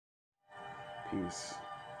Peace.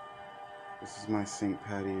 This is my St.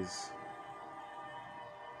 Patty's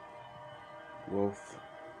wealth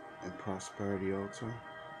and prosperity altar.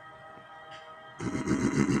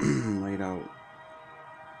 Laid out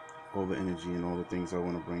all the energy and all the things I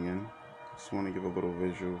want to bring in. Just want to give a little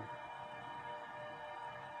visual.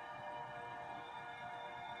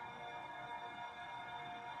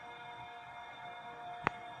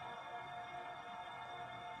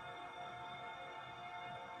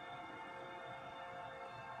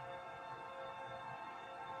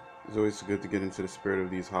 It's always good to get into the spirit of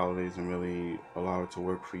these holidays and really allow it to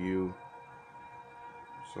work for you.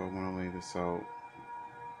 So I want to lay this out,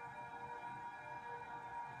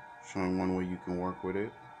 showing one way you can work with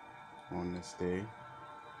it on this day.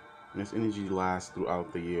 And this energy lasts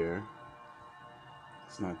throughout the year.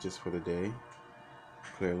 It's not just for the day,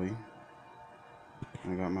 clearly.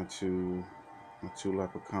 I got my two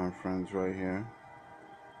Leprechaun friends right here.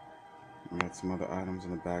 I got some other items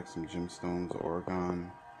in the back, some Gemstones, Oregon.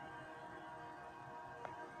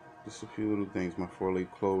 Just a few little things. My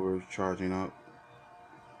 4-leaf clovers charging up.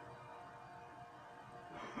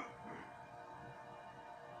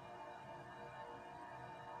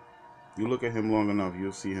 You look at him long enough,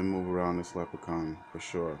 you'll see him move around this leprechaun, for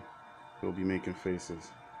sure. He'll be making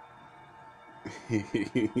faces. Alright.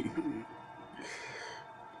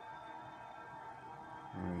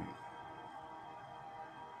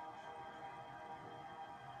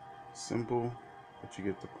 Simple, but you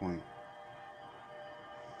get the point.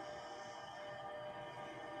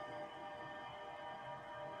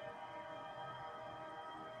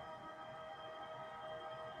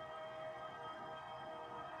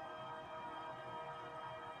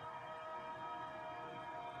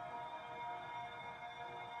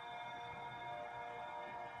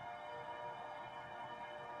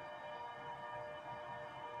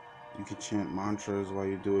 You can chant mantras while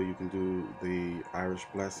you do it. You can do the Irish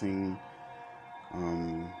blessing.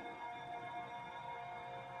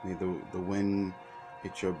 May the wind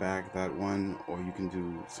hit your back, that one. Or you can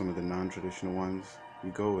do some of the non-traditional ones. You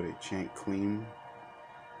go with it. Chant clean.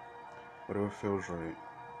 Whatever feels right.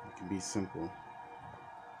 It can be simple.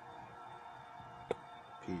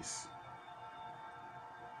 Peace.